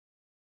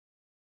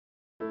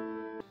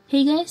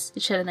Hey guys,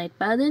 it's Shadow Knight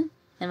Paladin,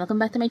 and welcome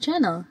back to my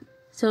channel.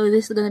 So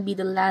this is gonna be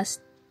the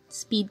last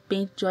speed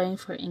paint drawing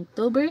for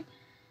Inktober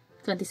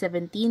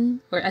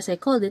 2017, or as I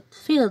called it,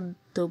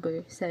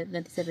 Fieldtober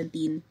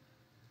 2017.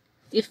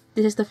 If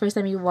this is the first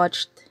time you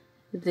watched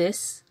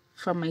this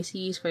from my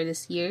series for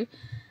this year,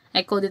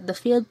 I called it the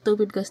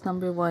Fieldtober because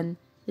number 1,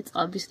 it's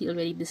obviously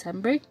already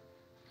December,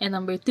 and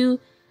number 2,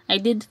 I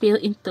did fail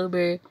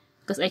Inktober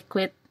because I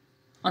quit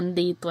on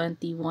day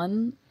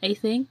 21, I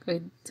think,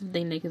 or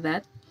something like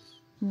that.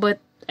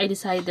 But I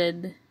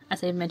decided,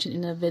 as I mentioned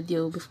in a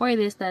video before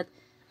this, that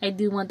I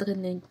do want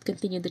to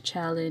continue the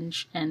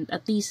challenge and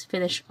at least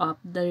finish up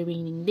the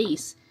remaining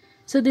days.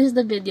 So this is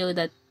the video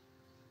that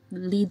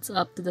leads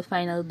up to the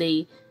final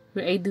day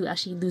where I do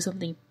actually do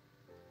something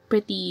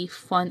pretty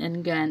fun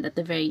and grand at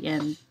the very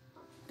end.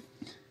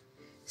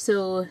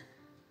 So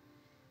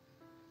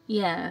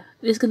yeah,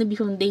 this is going to be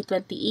from day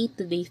 28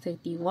 to day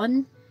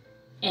 31,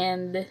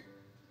 and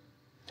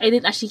I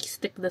didn't actually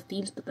stick to the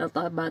themes, but I'll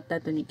talk about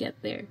that when we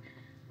get there.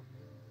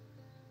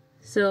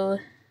 So,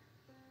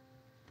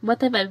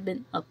 what have I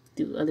been up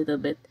to a little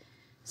bit?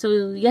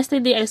 So,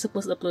 yesterday I was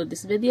supposed to upload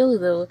this video,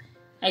 though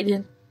I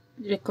didn't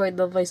record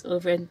the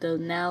voiceover until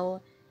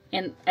now,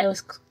 and I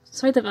was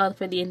sort of out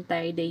for the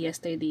entire day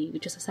yesterday,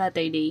 which was a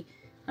Saturday.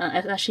 I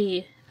was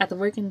actually at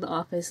work in the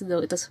office, though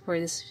it was for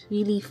this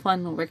really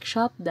fun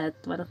workshop that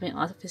one of my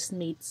office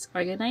mates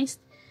organized,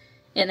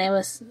 and I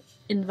was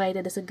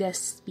invited as a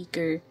guest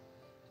speaker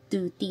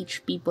to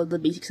teach people the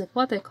basics of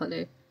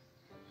watercolor.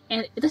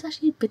 And it was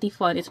actually pretty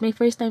fun. It's my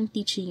first time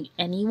teaching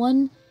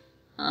anyone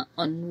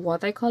on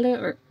watercolor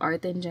or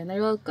art in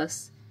general,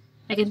 because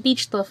I can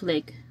teach stuff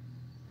like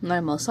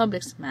normal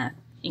subjects, math,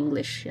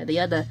 English, yada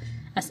yada,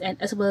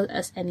 as well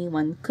as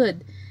anyone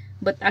could.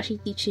 But actually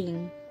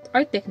teaching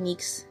art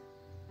techniques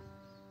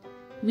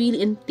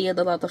really entailed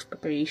a lot of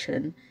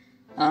preparation.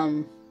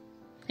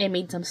 I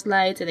made some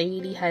slides and I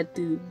really had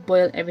to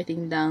boil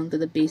everything down to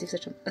the basics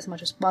as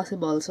much as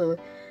possible. So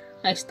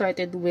I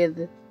started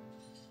with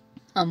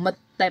what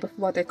type of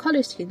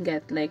watercolors you can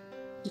get. Like,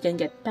 you can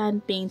get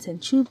pan paints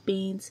and tube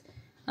paints.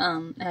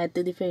 I had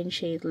to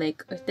differentiate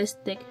like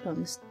artistic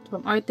from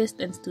artist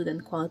and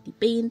student quality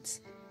paints.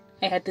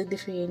 I had to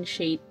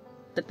differentiate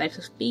the types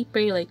of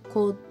paper, like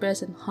cold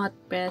press and hot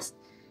press,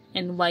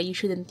 and why you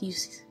shouldn't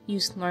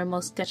use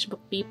normal sketchbook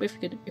paper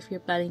if you're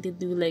planning to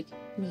do like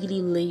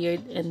really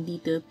layered and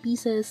detailed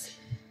pieces.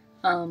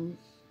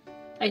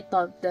 I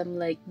taught them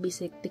like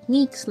basic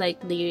techniques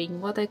like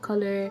layering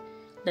watercolor,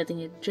 letting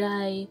it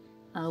dry,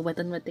 wet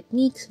on wet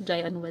techniques,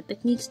 dry on wet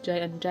techniques,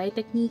 dry on dry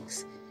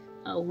techniques,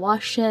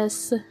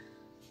 washes,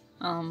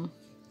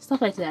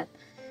 stuff like that.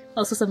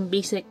 Also some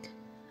basic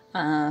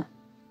art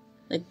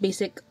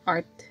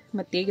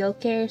material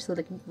care, so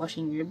like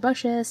washing your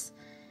brushes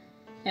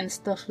and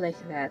stuff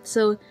like that.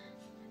 So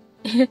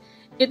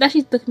it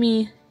actually took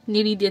me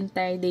nearly the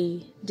entire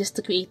day just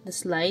to create the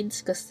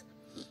slides, because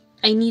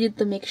I needed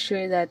to make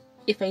sure that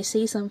if I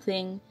say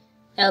something,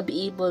 I'll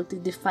be able to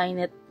define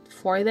it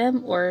for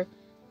them, or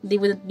they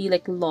wouldn't be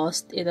like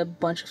lost in a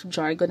bunch of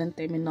jargon and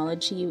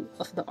terminology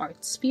of the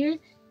art sphere.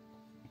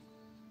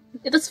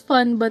 It was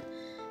fun, but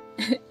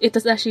it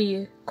was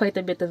actually quite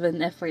a bit of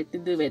an effort to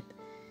do it.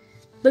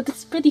 But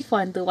it's pretty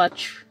fun to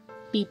watch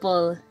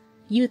people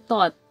you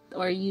taught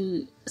or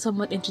you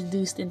somewhat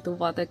introduced into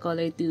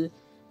watercolor to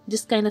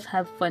just kind of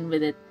have fun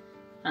with it.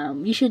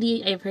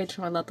 Usually, I've heard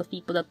from a lot of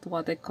people that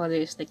watercolor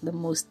is like the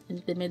most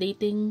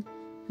intimidating,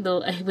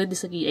 though I would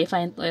disagree. I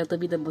find oil to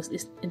be the most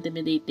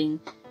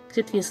intimidating because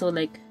it feels so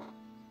like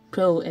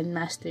pro and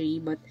mastery,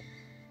 but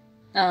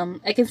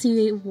I can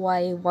see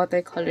why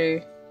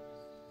watercolor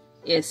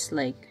is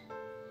like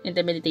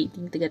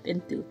intimidating to get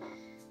into.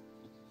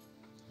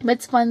 But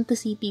it's fun to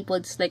see people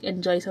just like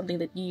enjoy something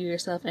that you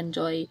yourself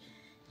enjoy,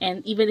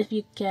 and even if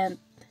you can't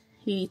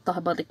really talk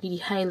about like really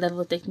high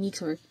level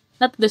techniques, or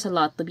not, there's a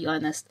lot, to be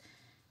honest,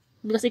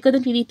 because I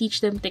couldn't really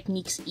teach them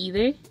techniques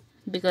either,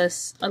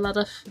 because a lot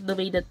of the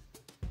way that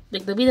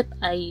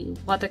I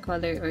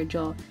watercolor or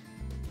draw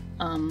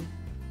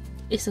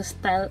is a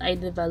style I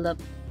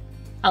developed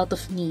out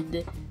of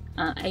need.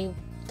 I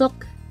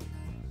took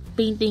a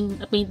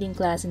painting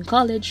class in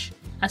college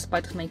as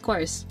part of my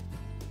course,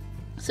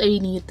 so I really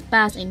needed to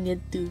pass, I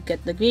needed to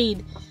get the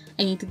grade,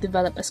 I need to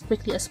develop as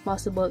quickly as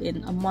possible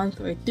in a month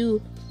or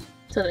two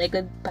so that I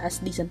could pass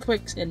decent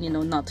works and,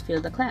 not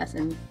fail the class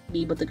and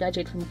be able to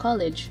graduate from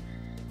college.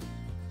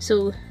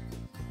 So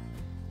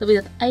the way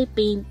that I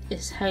paint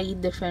is highly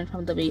different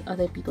from the way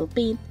other people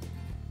paint,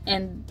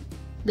 and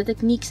the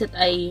techniques that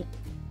I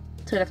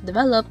sort of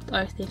developed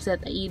are things that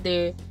I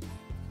either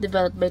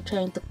developed by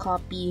trying to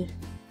copy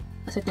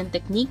a certain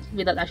technique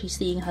without actually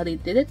seeing how they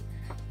did it,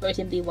 or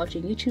simply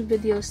watching YouTube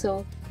videos.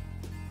 So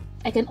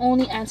I can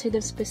only answer them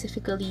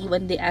specifically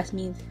when they ask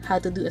me how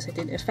to do a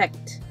certain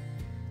effect,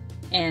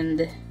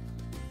 and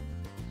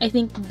I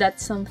think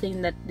that's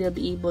something that they'll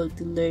be able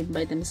to learn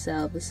by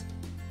themselves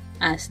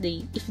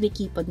if they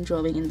keep on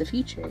drawing in the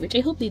future, which I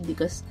hope they do,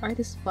 because art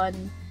is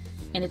fun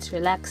and it's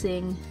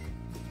relaxing,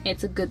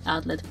 it's a good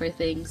outlet for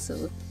things.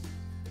 So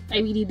I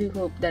really do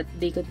hope that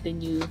they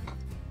continue,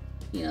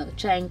 you know,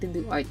 trying to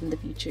do art in the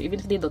future, even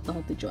if they don't know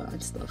how to draw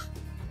and stuff.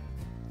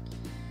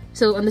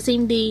 So on the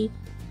same day,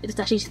 it was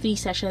actually 3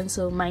 sessions,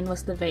 so mine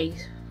was the very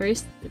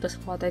first. It was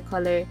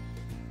watercolor,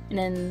 and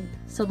then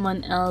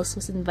someone else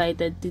was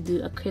invited to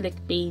do acrylic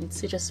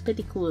paints, which was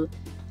pretty cool.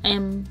 I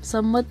am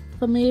somewhat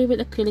familiar with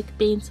acrylic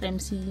paints. I'm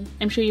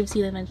sure you've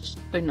seen them,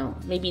 or no,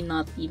 maybe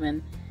not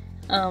even.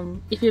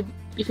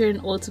 If you're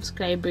an old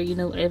subscriber, you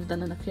know I've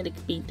done an acrylic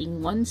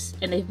painting once,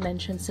 and I've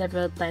mentioned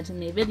several times in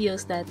my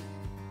videos that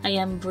I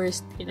am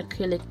versed in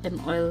acrylic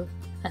and oil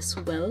as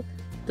well,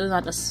 though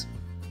not as,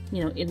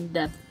 you know, in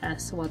depth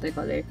as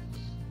watercolor.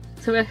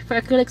 So for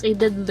acrylics, I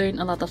did learn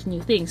a lot of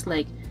new things,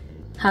 like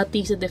how to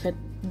use the different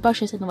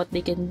brushes and what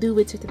they can do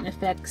with certain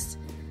effects.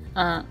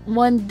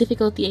 One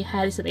difficulty I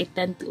had is that I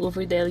tend to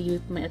over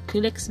dilute my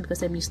acrylics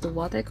because I'm used to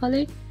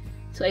watercolor.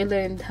 So I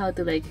learned how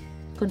to like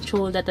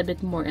control that a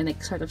bit more and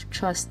like sort of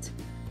trust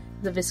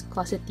the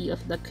viscosity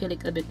of the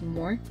acrylic a bit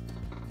more.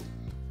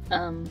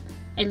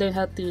 I learned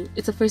how to,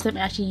 it's the first time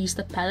I actually used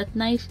a palette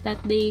knife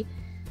that day.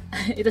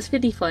 It was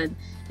pretty fun.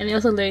 And I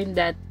also learned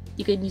that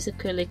you can use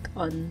acrylic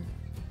on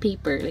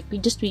paper, like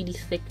just really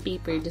thick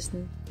paper, just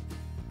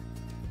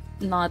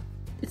not,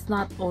 it's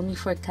not only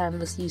for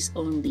canvas use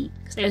only.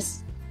 Because I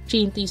was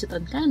trained to use it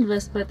on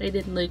canvas, but I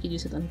didn't know you could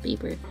use it on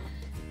paper.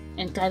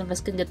 And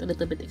canvas can get a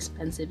little bit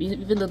expensive,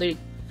 even though they're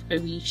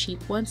really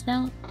cheap ones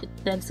now. It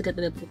tends to get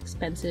a little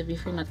expensive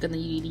if you're not gonna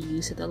really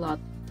use it a lot.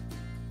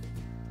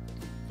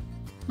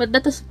 But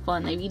that was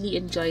fun. I really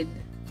enjoyed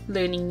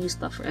learning new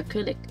stuff for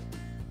acrylic.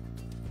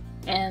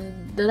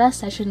 And the last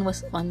session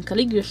was on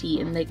calligraphy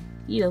and like,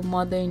 you know,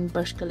 modern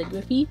brush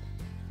calligraphy.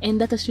 And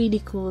that was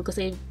really cool because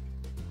I've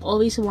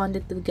always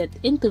wanted to get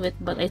into it,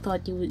 but I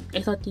thought you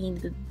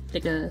needed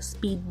like a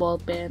speed ball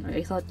pen, or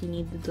I thought you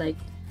needed like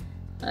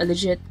a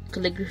legit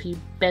calligraphy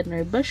pen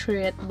or brush for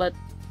it. But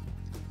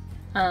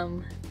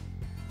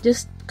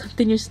just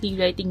continuously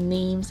writing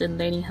names and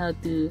learning how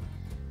to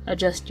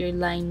adjust your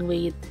line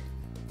weight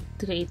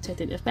to create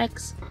certain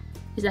effects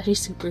is actually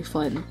super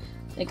fun.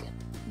 Like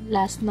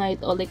last night,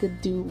 all I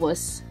could do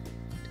was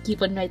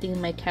keep on writing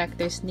my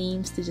characters'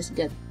 names to just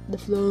get the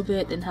flow of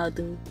it and how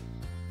to,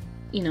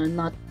 you know,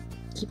 not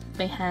keep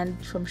my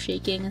hand from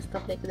shaking and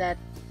stuff like that.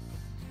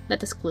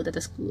 That was cool.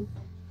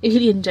 I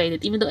really enjoyed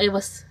it, even though I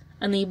was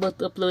unable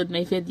to upload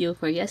my video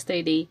for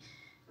yesterday.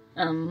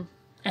 I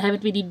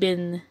haven't really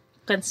been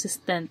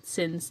consistent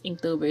since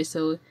Inktober,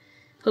 so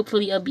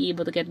hopefully I'll be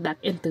able to get back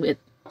into it.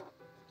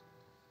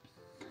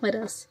 What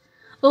else?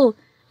 Oh,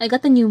 I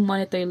got a new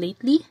monitor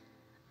lately.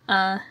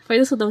 For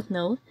those who don't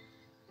know,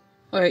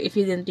 or if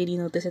you didn't really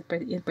notice it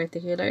in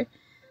particular,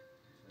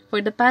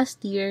 for the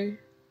past year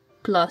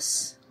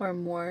plus or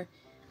more,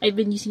 I've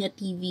been using a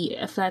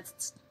TV, a flat,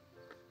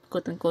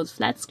 quote-unquote,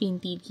 flat screen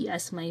TV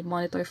as my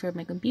monitor for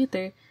my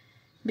computer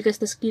because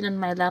the screen on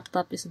my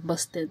laptop is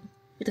busted.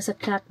 It has a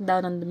crack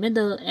down on the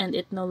middle and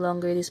it no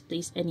longer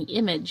displays any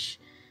image.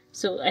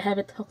 So I have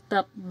it hooked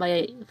up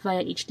via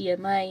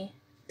HDMI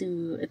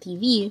to a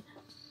TV,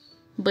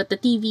 but the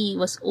TV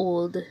was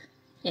old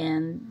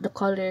and the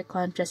color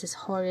contrast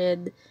is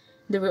horrid.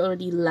 There were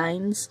already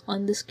lines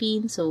on the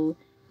screen, so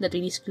that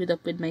really screwed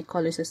up with my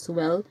colors as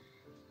well.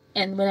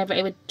 And whenever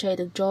I would try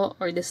to draw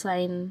or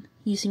design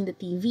using the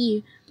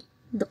TV,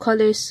 the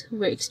colors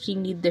were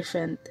extremely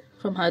different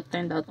from how it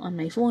turned out on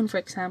my phone, for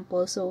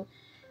example, so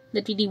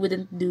that really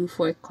wouldn't do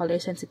for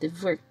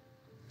color-sensitive work.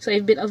 So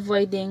I've been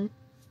avoiding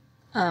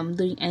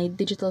doing any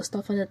digital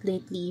stuff on it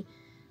lately,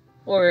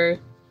 or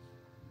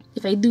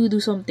if I do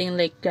something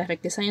like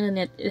graphic design on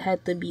it, it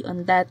had to be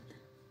on that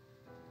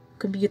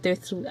computer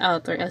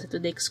throughout, or else it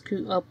would like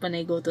screw up when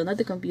I go to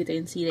another computer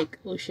and see like,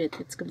 oh shit,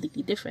 it's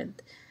completely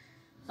different.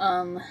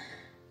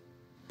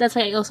 That's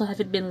why I also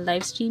haven't been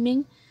live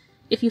streaming.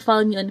 If you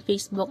follow me on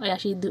Facebook, I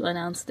actually do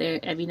announce there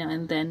every now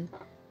and then.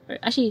 Or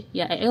actually,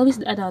 yeah, I always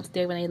announce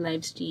there when I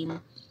live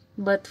stream.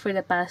 But for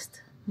the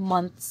past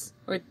months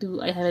or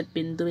 2, I haven't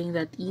been doing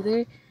that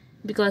either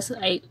because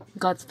I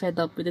got fed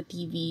up with the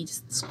TV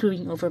just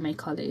screwing over my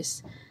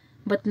colors.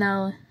 But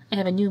now I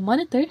have a new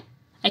monitor.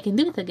 I can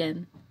do it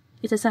again.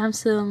 It's a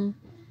Samsung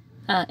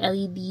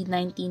LED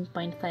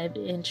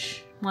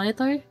 19.5-inch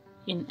monitor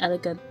in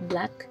elegant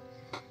black.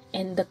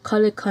 And the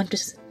color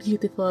contrast is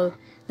beautiful.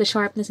 The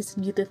sharpness is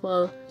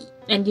beautiful.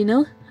 And you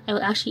know, I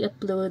will actually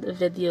upload a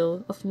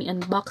video of me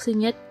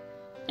unboxing it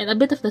and a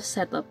bit of the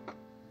setup.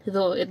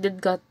 Though it did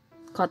got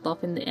cut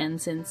off in the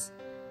end since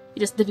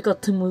it is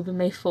difficult to move with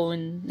my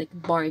phone, like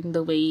barring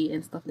the way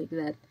and stuff like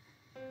that.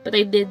 But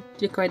I did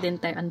record the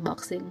entire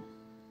unboxing.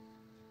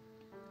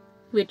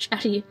 Which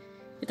actually,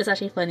 it was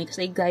actually funny because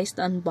I guised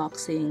the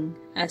unboxing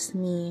as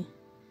me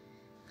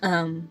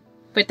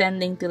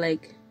pretending to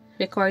like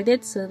record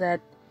it so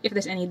that if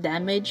there's any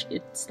damage,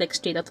 it's like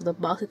straight out of the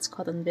box, it's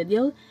caught on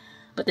video.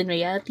 But in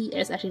reality, I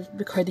was actually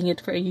recording it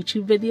for a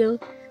YouTube video.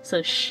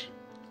 So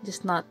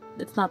let's not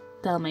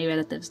tell my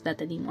relatives that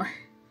anymore.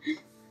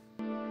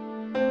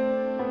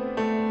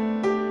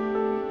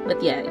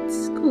 But yeah,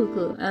 it's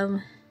cool.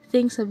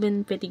 Things have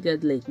been pretty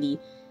good lately.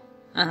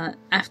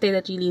 after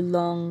that really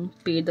long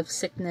period of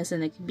sickness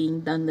and like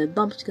being down the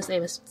dumps because I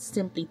was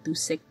simply too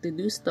sick to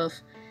do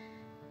stuff,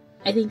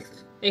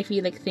 I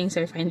feel like things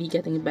are finally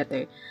getting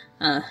better.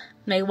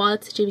 My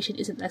wallet situation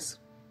isn't as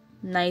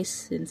nice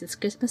since it's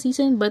Christmas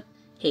season, but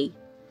hey,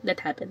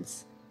 that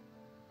happens.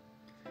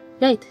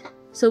 Right,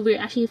 so we're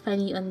actually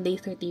finally on day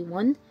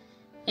 31,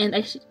 and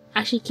I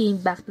actually came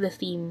back to the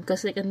theme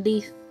because like on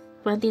day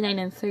 29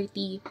 and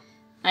 30,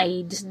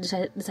 I just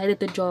decided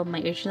to draw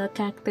my original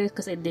characters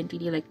because I didn't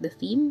really like the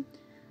theme.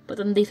 But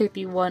on day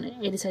 31,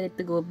 I decided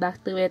to go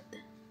back to it.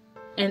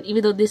 And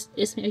even though this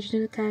is my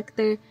original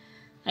character,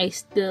 I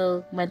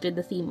still went with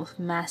the theme of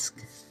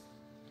masks.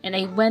 And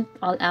I went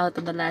all out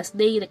on the last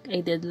day like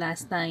I did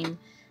last time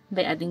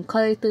by adding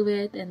color to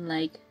it and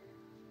like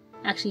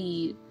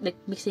actually like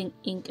mixing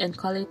ink and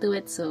color to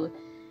it. So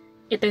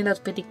it turned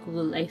out pretty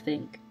cool, I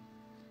think.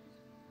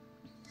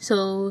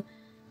 So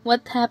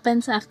what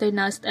happens after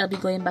now is that I'll be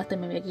going back to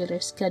my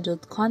regular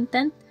scheduled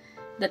content.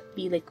 That'd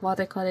be like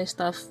watercolor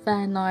stuff,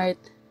 fan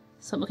art,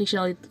 some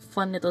occasional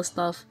fun little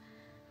stuff.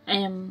 I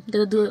am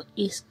gonna do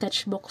a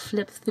sketchbook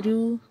flip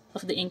through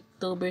of the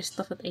Inktober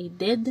stuff that I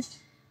did.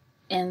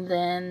 And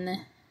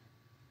then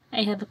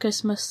I have a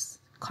Christmas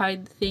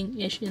card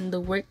thing-ish in the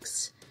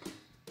works.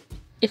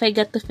 If I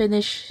get to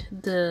finish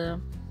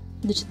the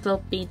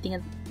digital painting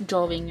and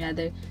drawing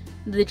rather,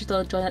 the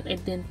digital drawing that I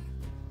didn't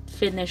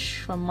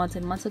finish from months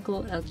and months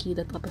ago, I'll queue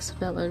that up as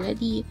well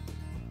already.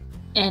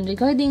 And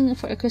regarding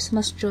for a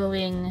Christmas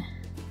drawing,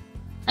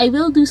 I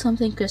will do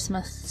something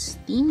Christmas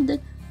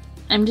themed.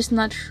 I'm just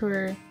not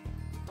sure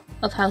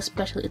of how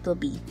special it'll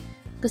be.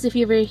 Because if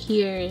you were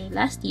here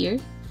last year,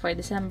 for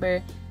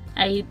December,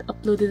 I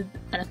uploaded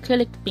an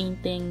acrylic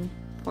painting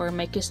for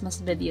my Christmas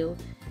video.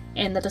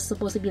 And that was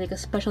supposed to be like a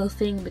special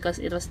thing because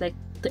it was like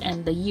to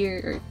end the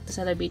year or to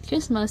celebrate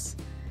Christmas.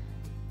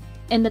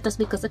 And that was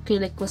because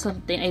acrylic was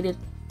something I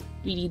didn't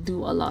really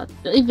do a lot.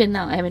 Even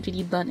now, I haven't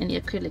really done any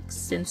acrylics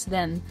since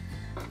then.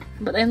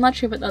 But I'm not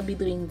sure what I'll be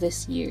doing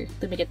this year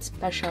to make it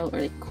special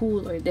or like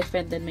cool or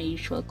different than my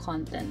usual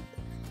content.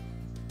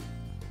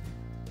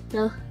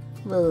 Well,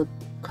 we'll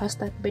cross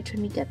that bridge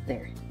when we get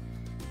there.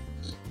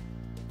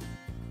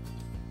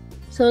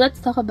 So let's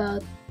talk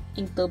about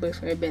Inktober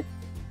for a bit.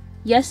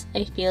 Yes,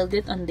 I failed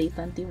it on day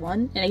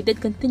 21, and I did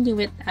continue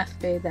it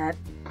after that.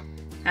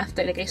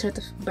 After like I sort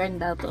of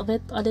burned out of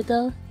it a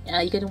little.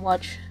 You can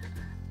watch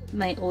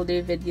my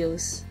older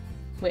videos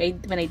where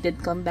when I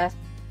did come back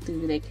to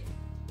like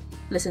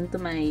listen to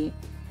my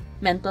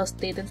mental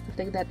state and stuff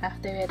like that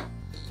after it.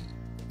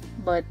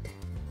 But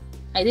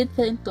I did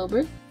fail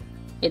Inktober.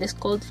 It is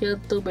called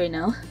Failtober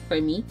now for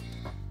me.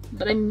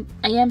 But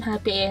I am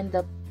happy I ended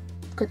up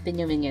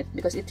continuing it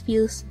because it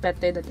feels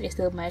better that I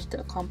still managed to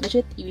accomplish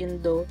it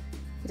even though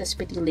it was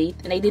pretty late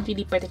and I didn't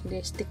really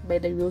particularly stick by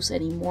the rules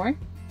anymore.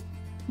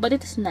 But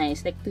it is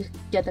nice like to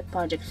get the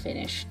project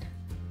finished.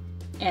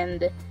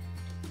 And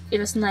it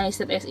was nice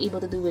that I was able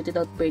to do it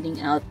without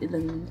burning out in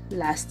the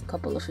last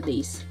couple of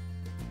days.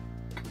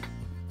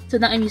 So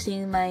now I'm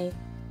using my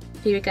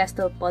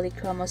Faber-Castell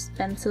Polychromos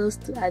pencils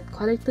to add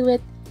color to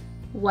it,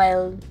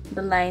 while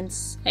the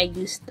lines I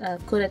used a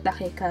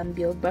Kuretake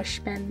Cambio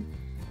brush pen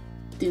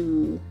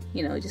to,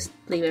 just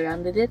play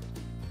around with it.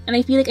 And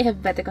I feel like I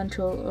have better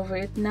control over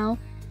it now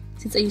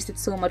since I used it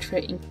so much for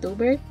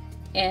Inktober,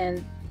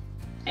 and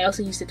I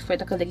also used it for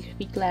the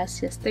calligraphy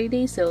class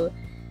yesterday, so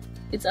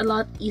it's a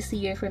lot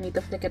easier for me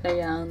to flick it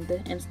around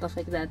and stuff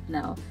like that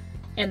now.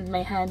 And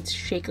my hands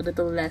shake a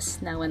little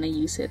less now when I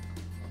use it.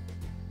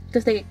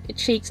 Because it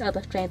shakes out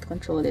of trying to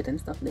control it and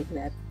stuff like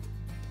that.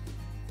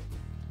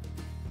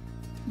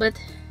 But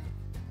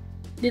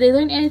did I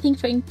learn anything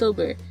for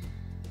Inktober?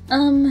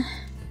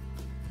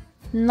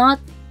 Not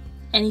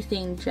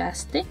anything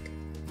drastic,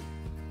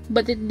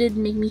 but it did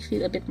make me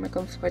feel a bit more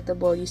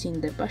comfortable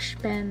using the brush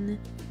pen.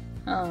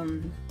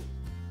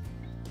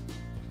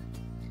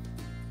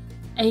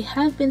 I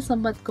have been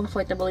somewhat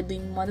comfortable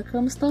doing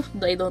monochrome stuff,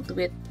 though I don't do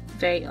it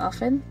very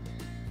often.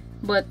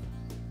 But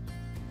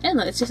I don't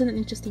know, it's just an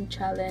interesting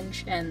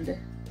challenge, and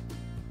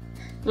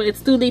well,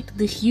 it's too late to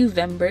do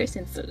Huevember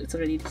since it's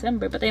already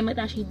December, but I might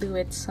actually do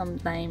it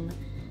sometime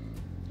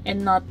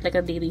and not like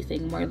a daily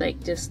thing, more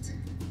like just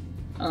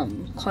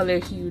color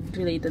hued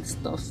related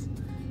stuff.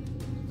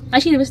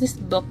 Actually, there was this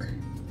book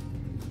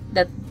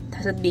that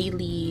has a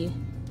daily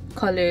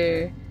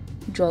color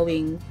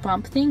drawing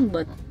prompt thing,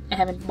 but I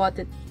haven't bought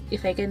it.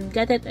 If I can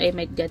get it, I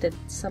might get it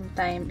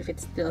sometime if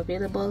it's still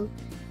available,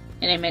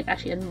 and I might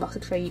actually unbox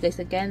it for you guys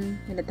again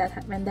when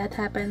that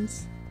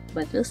happens.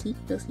 But we'll see.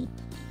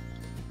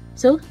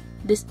 So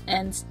this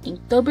ends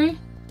Inktober.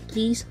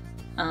 Please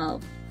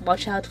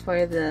watch out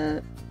for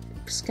the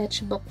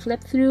sketchbook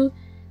flip through.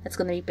 That's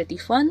gonna be pretty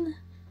fun.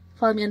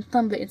 Follow me on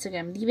Tumblr,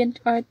 Instagram,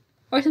 DeviantArt,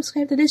 or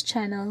subscribe to this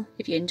channel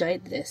if you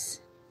enjoyed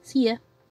this. See ya!